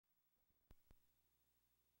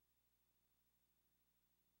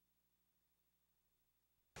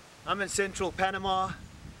I'm in central Panama.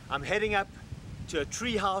 I'm heading up to a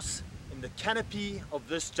tree house in the canopy of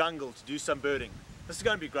this jungle to do some birding. This is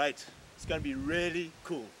going to be great. It's going to be really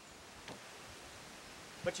cool.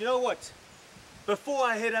 But you know what? Before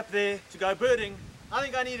I head up there to go birding, I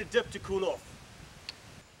think I need a dip to cool off.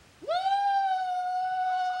 Woo!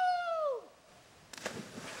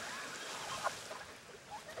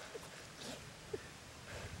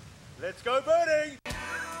 Let's go birding!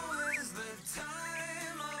 Now is the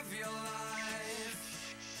time of your life.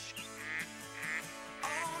 Oh,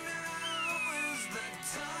 now is the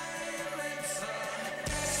time. It's a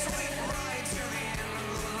sweet ride to the end of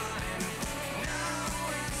the line. Now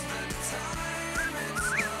is the time. It's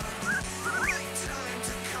the right time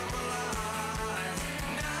to come alive.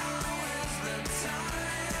 Now is the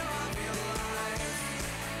time of your life.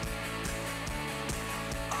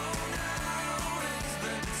 Oh, now is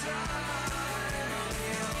the time of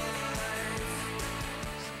your life.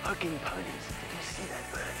 Smoking ponies. Did you see that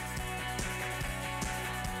bird?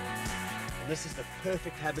 And this is the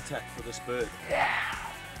perfect habitat for this bird. Yeah.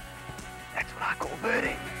 That's what I call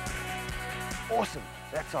birding. Awesome.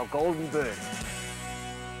 That's our golden bird.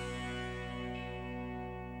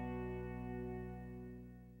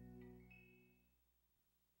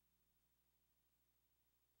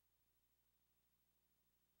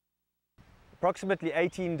 Approximately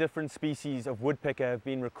 18 different species of woodpecker have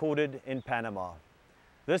been recorded in Panama.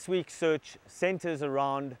 This week's search centers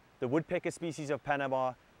around the woodpecker species of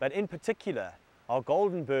Panama, but in particular, our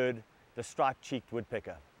golden bird, the striped-cheeked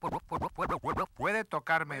woodpecker. ¿Puede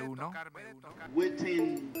tocarme uno?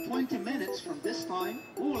 Within 20 minutes from this time,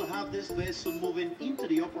 we will have this vessel moving into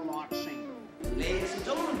the upper marching. Ladies and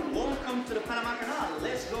gentlemen, welcome to the Panama Canal.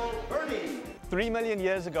 Let's go birding. 3 million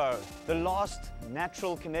years ago, the last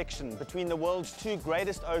natural connection between the world's two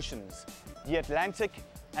greatest oceans, the Atlantic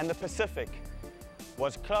and the Pacific,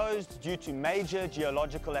 was closed due to major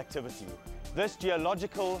geological activity. This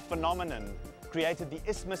geological phenomenon created the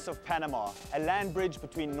Isthmus of Panama, a land bridge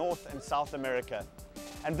between North and South America.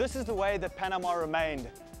 And this is the way that Panama remained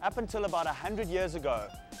up until about 100 years ago,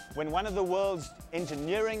 when one of the world's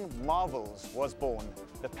engineering marvels was born,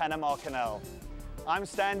 the Panama Canal. I'm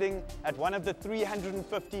standing at one of the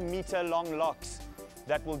 350-meter-long locks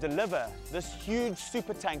that will deliver this huge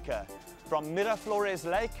supertanker from Miraflores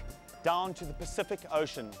Lake down to the Pacific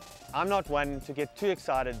Ocean. I'm not one to get too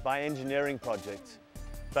excited by engineering projects,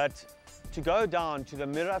 but to go down to the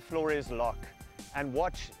Miraflores lock and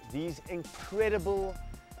watch these incredible,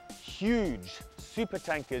 huge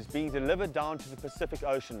supertankers being delivered down to the Pacific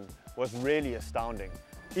Ocean was really astounding.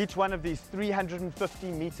 Each one of these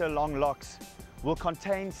 350-meter-long locks will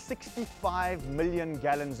contain 65 million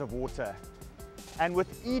gallons of water. And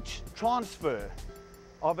with each transfer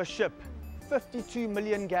of a ship, 52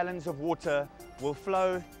 million gallons of water will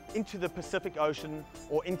flow into the Pacific Ocean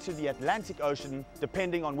or into the Atlantic Ocean,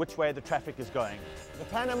 depending on which way the traffic is going. The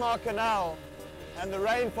Panama Canal and the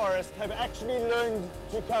rainforest have actually learned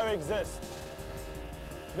to coexist.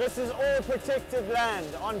 This is all protected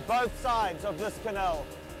land on both sides of this canal.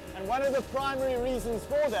 And one of the primary reasons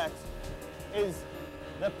for that is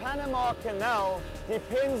the Panama Canal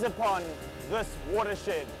depends upon this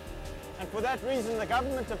watershed. And for that reason, the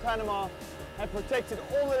government of Panama have protected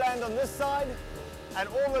all the land on this side and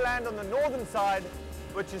all the land on the northern side,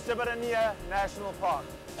 which is Soberania National Park.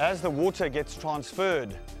 As the water gets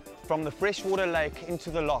transferred from the freshwater lake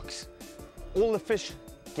into the locks, all the fish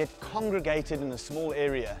get congregated in a small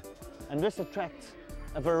area, and this attracts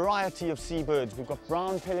a variety of seabirds. We've got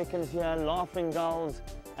brown pelicans here, laughing gulls,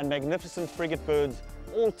 and magnificent frigate birds,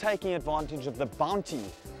 all taking advantage of the bounty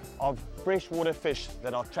of freshwater fish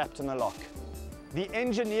that are trapped in the lock. The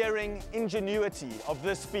engineering ingenuity of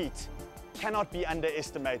this feat cannot be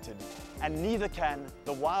underestimated, and neither can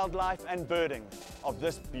the wildlife and birding of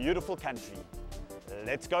this beautiful country.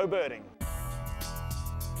 Let's go birding.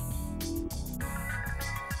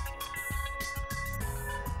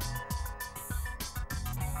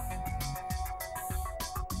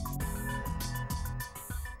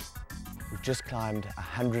 We've just climbed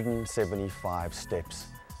 175 steps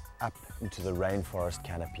up into the rainforest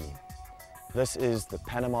canopy. This is the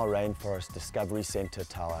Panama Rainforest Discovery Center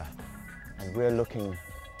Tower, and we're looking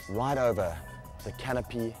right over the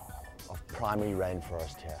canopy of primary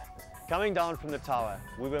rainforest here. Coming down from the tower,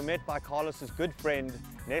 we were met by Carlos's good friend,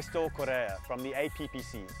 Nestor Correa from the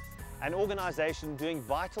APPC, an organization doing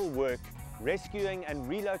vital work rescuing and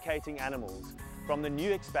relocating animals from the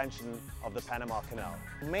new expansion of the Panama Canal.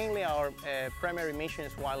 Mainly our primary mission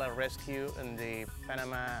is wildlife rescue in the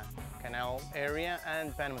Panama Canal area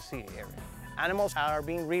and Panama City area. Animals are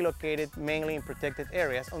being relocated mainly in protected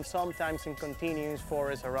areas and sometimes in continuous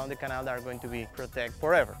forests around the canal that are going to be protected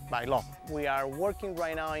forever by law. We are working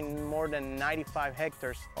right now in more than 95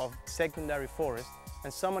 hectares of secondary forest,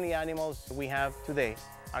 and some of the animals we have today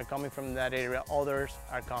are coming from that area, others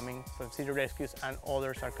are coming from city rescues, and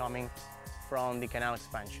others are coming from the canal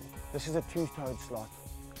expansion. This is a two-toed sloth.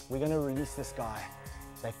 We're going to release this guy.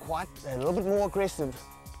 They're a little bit more aggressive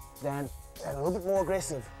than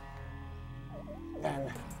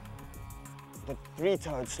the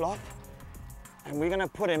three-toed sloth, and we're going to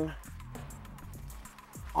put him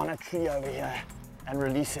on a tree over here and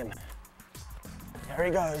release him. There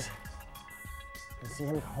he goes. You can see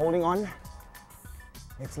him holding on.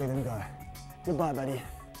 Let's let him go. Goodbye, buddy.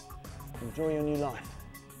 Enjoy your new life.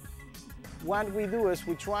 What we do is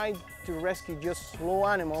we try to rescue just slow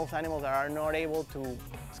animals, animals that are not able to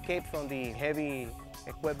escape from the heavy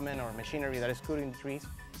equipment or machinery that is cutting the trees.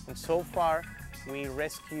 And so far, we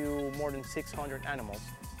rescue more than 600 animals,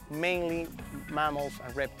 mainly mammals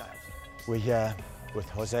and reptiles. We're here with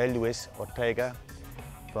Jose Luis Woodpecker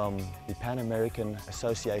from the Pan American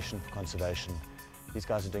Association for Conservation. These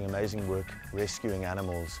guys are doing amazing work rescuing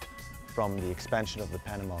animals from the expansion of the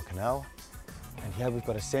Panama Canal. And here we've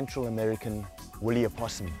got a Central American woolly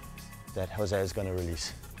opossum that Jose is going to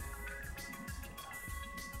release.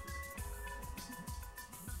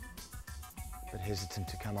 A bit hesitant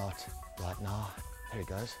to come out right now. There he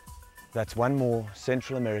goes. That's one more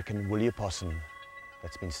Central American woolly opossum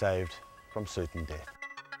that's been saved from certain death.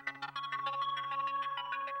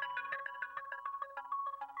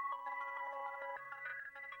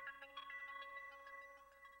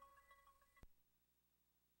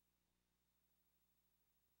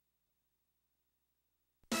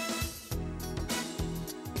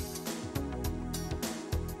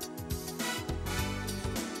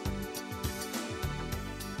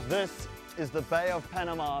 This is the Bay of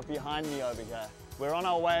Panama behind me over here. We're on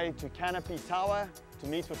our way to Canopy Tower to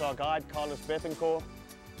meet with our guide Carlos Bethencourt.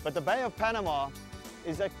 But the Bay of Panama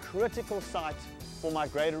is a critical site for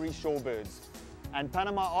migratory shorebirds. And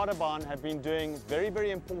Panama Audubon have been doing very,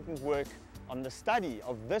 very important work on the study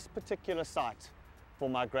of this particular site for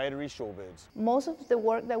migratory shorebirds. Most of the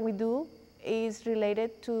work that we do is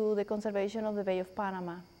related to the conservation of the Bay of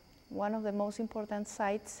Panama, one of the most important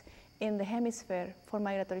sites in the hemisphere for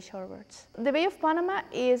migratory shorebirds. The Bay of Panama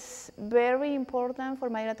is very important for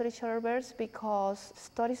migratory shorebirds because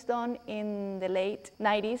studies done in the late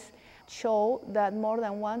 90s show that more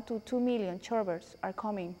than 1 to 2 million shorebirds are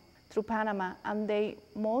coming through Panama, and they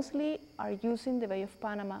mostly are using the Bay of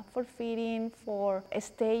Panama for feeding, for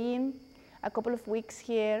staying a couple of weeks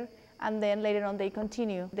here, and then later on they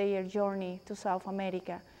continue their journey to South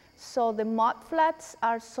America. So the mudflats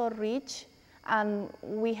are so rich, and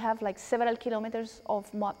we have like several kilometers of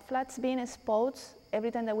mudflats being exposed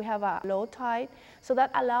every time that we have a low tide. So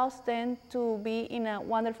that allows them to be in a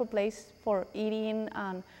wonderful place for eating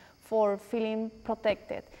and for feeling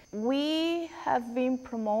protected. We have been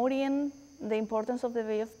promoting the importance of the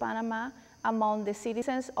Bay of Panama among the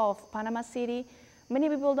citizens of Panama City. Many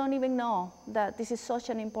people don't even know that this is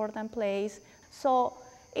such an important place. So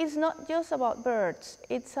it's not just about birds,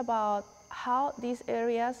 it's about how these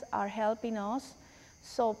areas are helping us.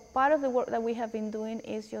 So part of the work that we have been doing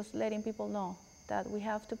is just letting people know that we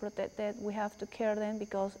have to protect them, we have to care them,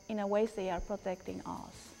 because in a way they are protecting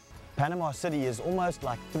us. Panama City is almost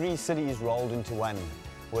like 3 cities rolled into one,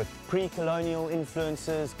 with pre-colonial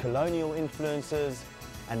influences, colonial influences,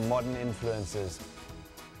 and modern influences.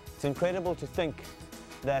 It's incredible to think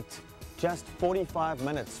that just 45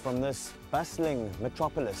 minutes from this bustling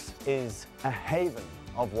metropolis is a haven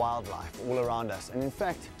of wildlife all around us. And in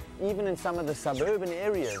fact, even in some of the suburban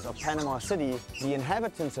areas of Panama City, the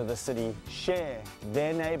inhabitants of the city share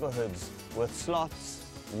their neighborhoods with sloths,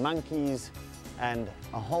 monkeys, and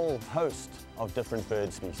a whole host of different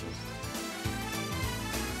bird species.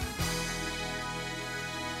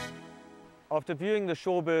 After viewing the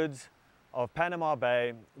shorebirds of Panama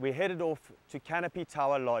Bay, we headed off to Canopy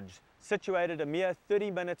Tower Lodge, situated a mere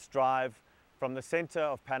 30 minutes drive from the center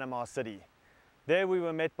of Panama City. There we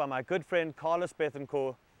were met by my good friend Carlos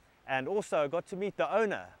Bethencourt, and also got to meet the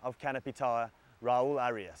owner of Canopy Tower, Raul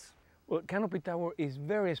Arias. Well, Canopy Tower is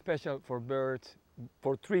very special for birds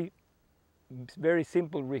for 3 very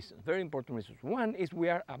simple reasons, very important reasons. One is we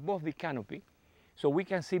are above the canopy, so we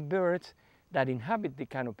can see birds that inhabit the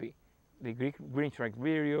canopy, the green-striped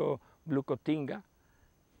vireo, blue cotinga.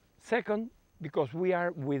 Second, because we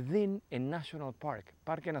are within a national park,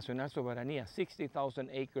 Parque Nacional Soberanía, 60,000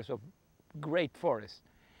 acres of great forest.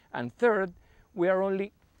 And third, we are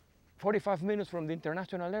only 45 minutes from the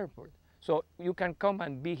international airport. So you can come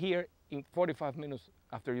and be here in 45 minutes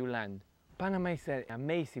after you land. Panama is an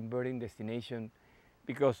amazing birding destination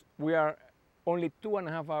because we are only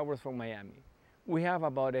 2.5 hours from Miami. We have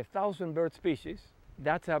about 1,000 bird species.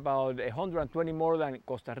 That's about 120 more than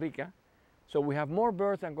Costa Rica. So we have more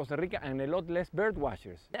birds than Costa Rica and a lot less bird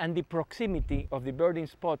watchers. And the proximity of the birding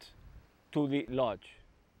spots to the lodge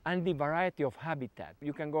and the variety of habitat.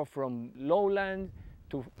 You can go from lowland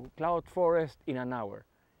to cloud forest in an hour.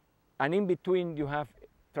 And in between you have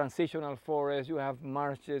transitional forests, you have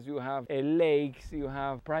marshes, you have lakes, you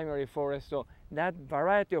have primary forests. So that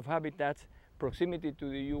variety of habitats, proximity to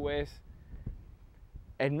the US,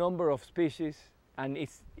 a number of species, and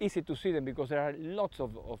it's easy to see them because there are lots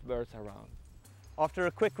of birds around. After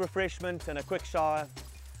a quick refreshment and a quick shower,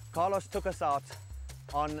 Carlos took us out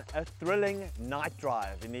on a thrilling night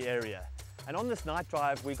drive in the area. And on this night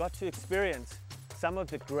drive, we got to experience some of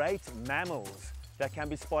the great mammals that can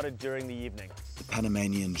be spotted during the evening. The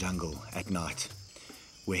Panamanian jungle at night.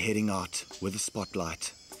 We're heading out with a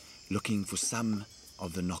spotlight, looking for some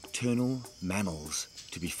of the nocturnal mammals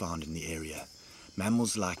to be found in the area.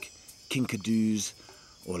 Mammals like kinkadoos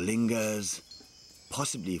or lingers.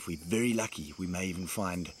 Possibly, if we're very lucky, we may even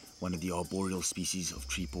find one of the arboreal species of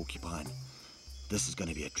tree porcupine. This is going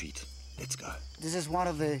to be a treat. Let's go. This is one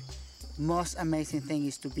of the most amazing things,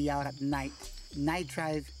 is to be out at night. Night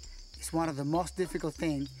drive is one of the most difficult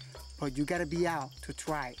things, but you got to be out to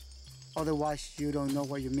try. Otherwise, you don't know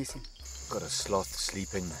what you're missing. Got a sloth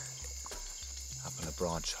sleeping up on a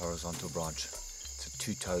branch, horizontal branch. It's a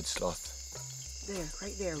two-toed sloth. There,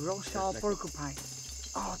 right there, Rochelle porcupine.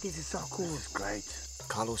 Oh, this is so cool. This is great.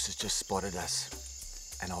 Carlos has just spotted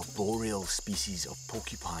us an arboreal species of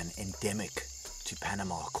porcupine endemic to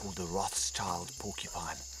Panama called the Rothschild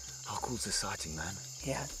porcupine. How cool's the sighting, man?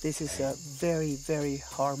 Yeah, this is a very, very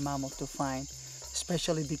hard mammal to find,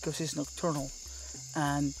 especially because it's nocturnal.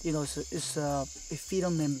 And, you know, it feeds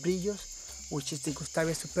on membrillos, which is the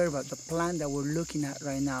Gustavia superba, the plant that we're looking at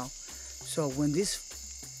right now. So when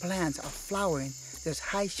these plants are flowering, there's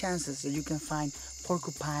high chances that you can find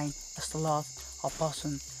porcupine, sloth,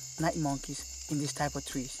 opossum, night monkeys in this type of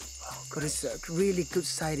trees. But it's a really good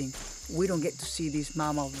sighting. We don't get to see this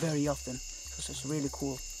mammal very often, so it's really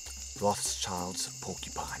cool. Rothschild's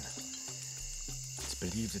porcupine. It's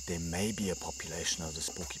believed that there may be a population of this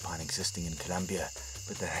porcupine existing in Colombia,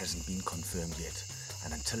 but that hasn't been confirmed yet.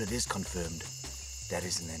 And until it is confirmed, that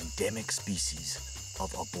is an endemic species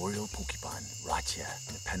of arboreal porcupine right here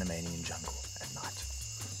in the Panamanian jungle at night.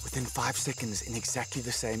 Within 5 seconds, in exactly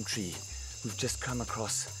the same tree, we've just come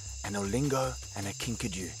across an olingo and a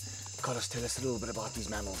kinkajou. Carlos, tell us a little bit about these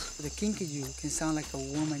mammals. The kinkajou can sound like a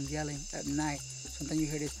woman yelling at night. Sometimes you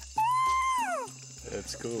hear this.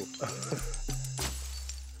 That's cool.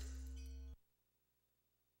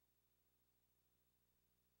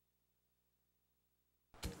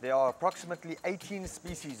 There are approximately 18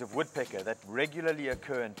 species of woodpecker that regularly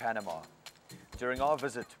occur in Panama. During our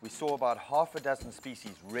visit, we saw about half a dozen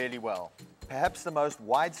species really well. Perhaps the most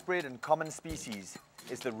widespread and common species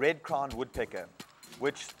is the red-crowned woodpecker,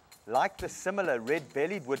 which, like the similar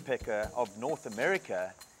red-bellied woodpecker of North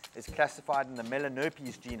America, is classified in the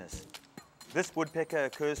Melanopes genus. This woodpecker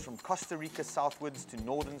occurs from Costa Rica southwards to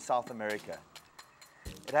northern South America.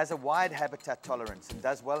 It has a wide habitat tolerance and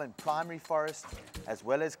does well in primary forest, as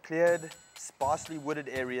well as cleared, sparsely wooded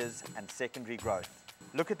areas and secondary growth.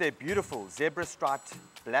 Look at their beautiful zebra-striped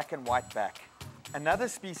black and white back. Another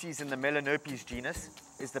species in the Melanopes genus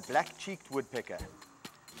is the black-cheeked woodpecker.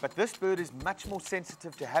 But this bird is much more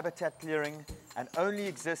sensitive to habitat clearing and only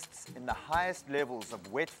exists in the highest levels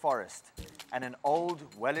of wet forest and an old,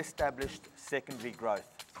 well-established secondary growth.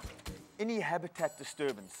 Any habitat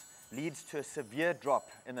disturbance leads to a severe drop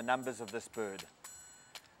in the numbers of this bird.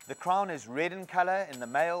 The crown is red in color in the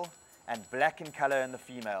male and black in color in the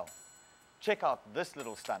female. Check out this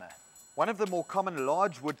little stunner. One of the more common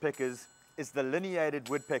large woodpeckers is the lineated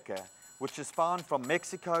woodpecker, which is found from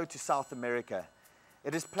Mexico to South America.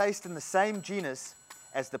 It is placed in the same genus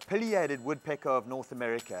as the pileated woodpecker of North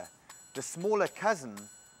America, the smaller cousin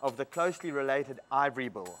of the closely related ivory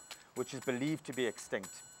bill, which is believed to be extinct.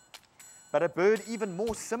 But a bird even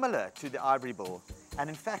more similar to the ivory bill, and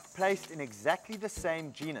in fact placed in exactly the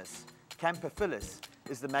same genus, Campophyllus,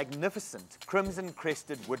 is the magnificent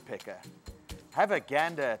crimson-crested woodpecker. Have a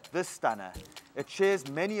gander at this stunner. It shares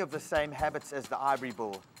many of the same habits as the ivory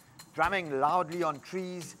bill, drumming loudly on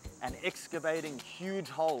trees and excavating huge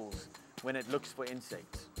holes when it looks for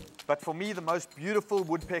insects. But for me, the most beautiful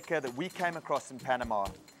woodpecker that we came across in Panama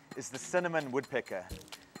is the cinnamon woodpecker.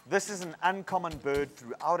 This is an uncommon bird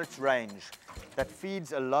throughout its range that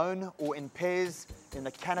feeds alone or in pairs in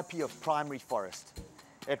the canopy of primary forest.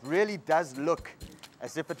 It really does look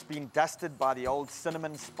as if it's been dusted by the old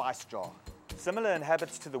cinnamon spice jar. Similar in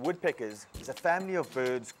habits to the woodpeckers is a family of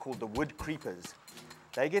birds called the wood creepers.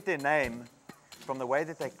 They get their name from the way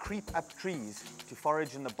that they creep up trees to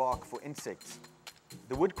forage in the bark for insects.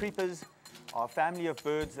 The wood creepers are a family of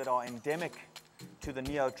birds that are endemic to the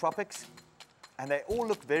neotropics, and they all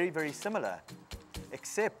look very, very similar,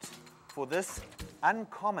 except for this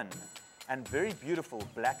uncommon and very beautiful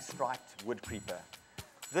black striped wood creeper.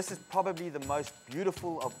 This is probably the most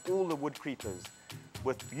beautiful of all the wood creepers,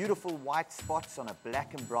 with beautiful white spots on a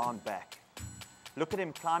black and brown back. Look at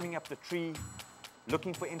him climbing up the tree,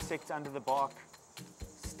 looking for insects under the bark.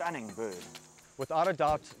 Stunning bird. Without a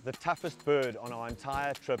doubt, the toughest bird on our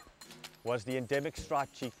entire trip was the endemic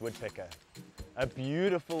striped-cheeked woodpecker, a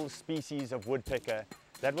beautiful species of woodpecker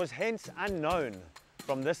that was hence unknown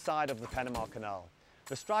from this side of the Panama Canal.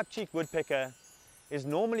 The striped-cheeked woodpecker is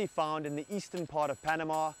normally found in the eastern part of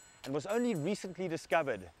Panama and was only recently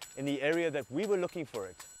discovered in the area that we were looking for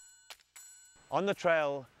it. On the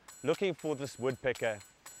trail, looking for this woodpecker,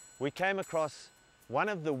 we came across one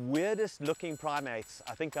of the weirdest looking primates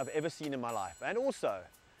I think I've ever seen in my life. And also,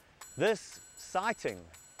 this sighting,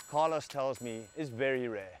 Carlos tells me, is very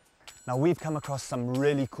rare. Now, we've come across some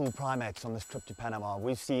really cool primates on this trip to Panama.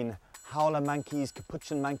 We've seen howler monkeys,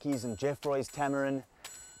 capuchin monkeys, and Jeff Roy's tamarin.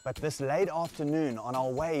 But this late afternoon, on our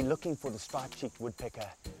way looking for the striped-cheeked woodpecker,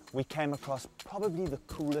 we came across probably the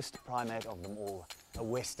coolest primate of them all, a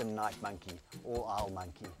western night monkey, or owl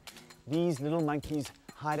monkey. These little monkeys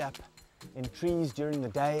hide up in trees during the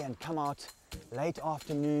day and come out late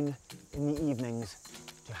afternoon in the evenings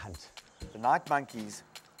to hunt. The night monkeys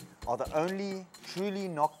are the only truly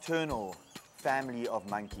nocturnal family of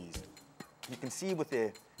monkeys. You can see with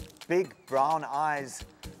their big brown eyes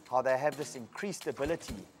how they have this increased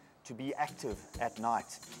ability to be active at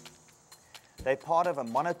night. They're part of a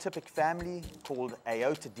monotypic family called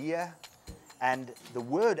Aotidae, and the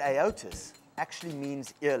word Aotis actually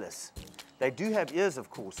means earless. They do have ears, of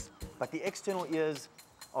course, but the external ears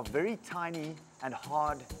are very tiny and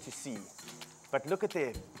hard to see. But look at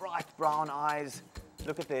their bright brown eyes,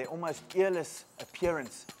 look at their almost earless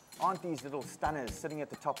appearance. Aren't these little stunners sitting at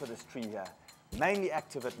the top of this tree here, mainly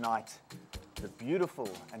active at night? The beautiful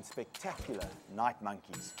and spectacular night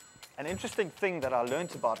monkeys. An interesting thing that I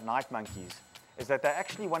learned about night monkeys is that they're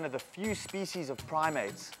actually one of the few species of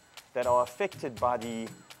primates that are affected by the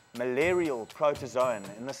malarial protozoan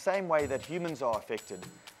in the same way that humans are affected.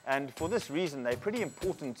 And for this reason, they're pretty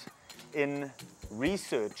important in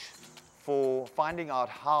research for finding out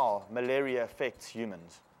how malaria affects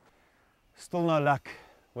humans. Still no luck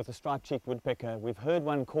with the striped-cheeked woodpecker. We've heard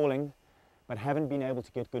one calling, but haven't been able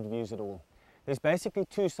to get good views at all. There's basically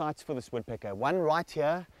two sites for this woodpecker. One right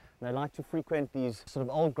here, and they like to frequent these sort of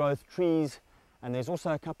old growth trees, and there's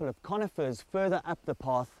also a couple of conifers further up the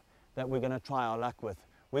path that we're going to try our luck with.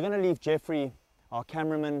 We're going to leave Jeffrey, our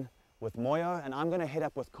cameraman, with Moyo, and I'm going to head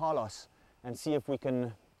up with Carlos and see if we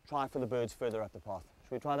can try for the birds further up the path.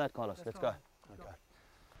 Should we try that, Carlos? Let's go. Okay.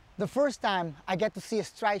 The first time I get to see a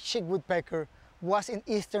striped-cheeked woodpecker was in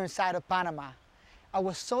eastern side of Panama. I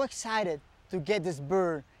was so excited to get this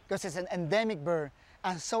bird because it's an endemic bird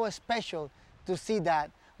and so special to see that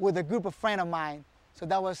with a group of friends of mine. So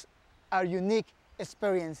that was a unique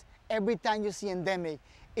experience. Every time you see endemic,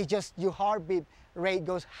 it's just your heartbeat rate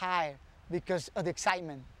goes higher because of the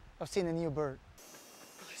excitement of seeing a new bird.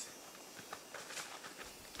 Guys,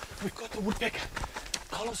 we've got the woodpecker.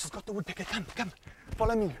 Carlos has got the woodpecker. Come, come,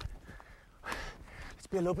 follow me. Let's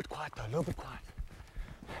be a little bit quiet though, a little bit quiet.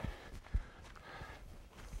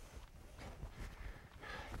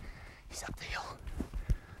 He's up the hill.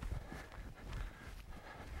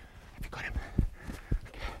 Have you got him?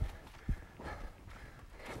 Okay.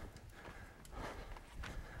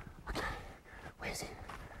 Okay, where is he?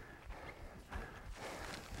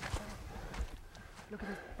 Look at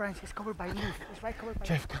this branch, it's covered by leaf. It's right covered by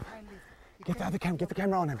Jeff, come. Get the other camera, get the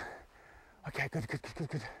camera on him. Okay, good, good, good, good,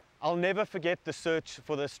 good. I'll never forget the search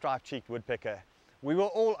for the striped-cheeked woodpecker. We were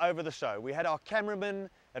all over the show. We had our cameraman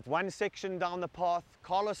at one section down the path.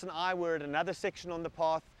 Carlos and I were at another section on the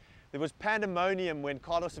path. There was pandemonium when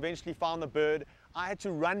Carlos eventually found the bird. I had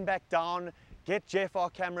to run back down, get Jeff, our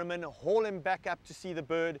cameraman, haul him back up to see the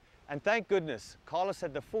bird. And thank goodness, Carlos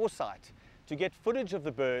had the foresight to get footage of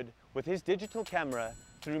the bird with his digital camera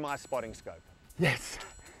through my spotting scope. Yes,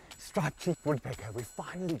 striped-cheeked woodpecker. We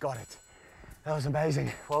finally got it. That was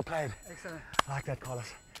amazing. Well played. Excellent. I like that,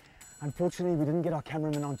 Carlos. Unfortunately, we didn't get our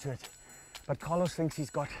cameraman onto it, but Carlos thinks he's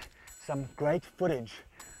got some great footage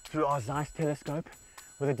through our Zeiss telescope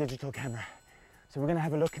with a digital camera. So we're going to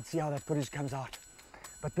have a look and see how that footage comes out.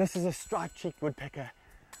 But this is a striped-cheeked woodpecker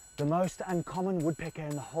the most uncommon woodpecker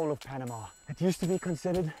in the whole of Panama. It used to be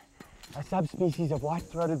considered a subspecies of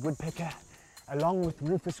white-throated woodpecker along with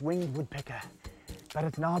rufous-winged woodpecker, but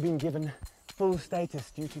it's now been given full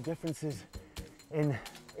status due to differences in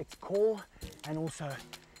its call and also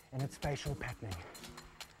in its facial patterning.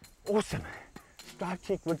 Awesome!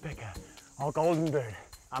 Striped-cheeked woodpecker, our golden bird.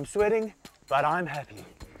 I'm sweating, but I'm happy.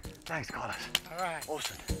 Thanks, Carlos. All right.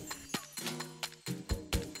 Awesome.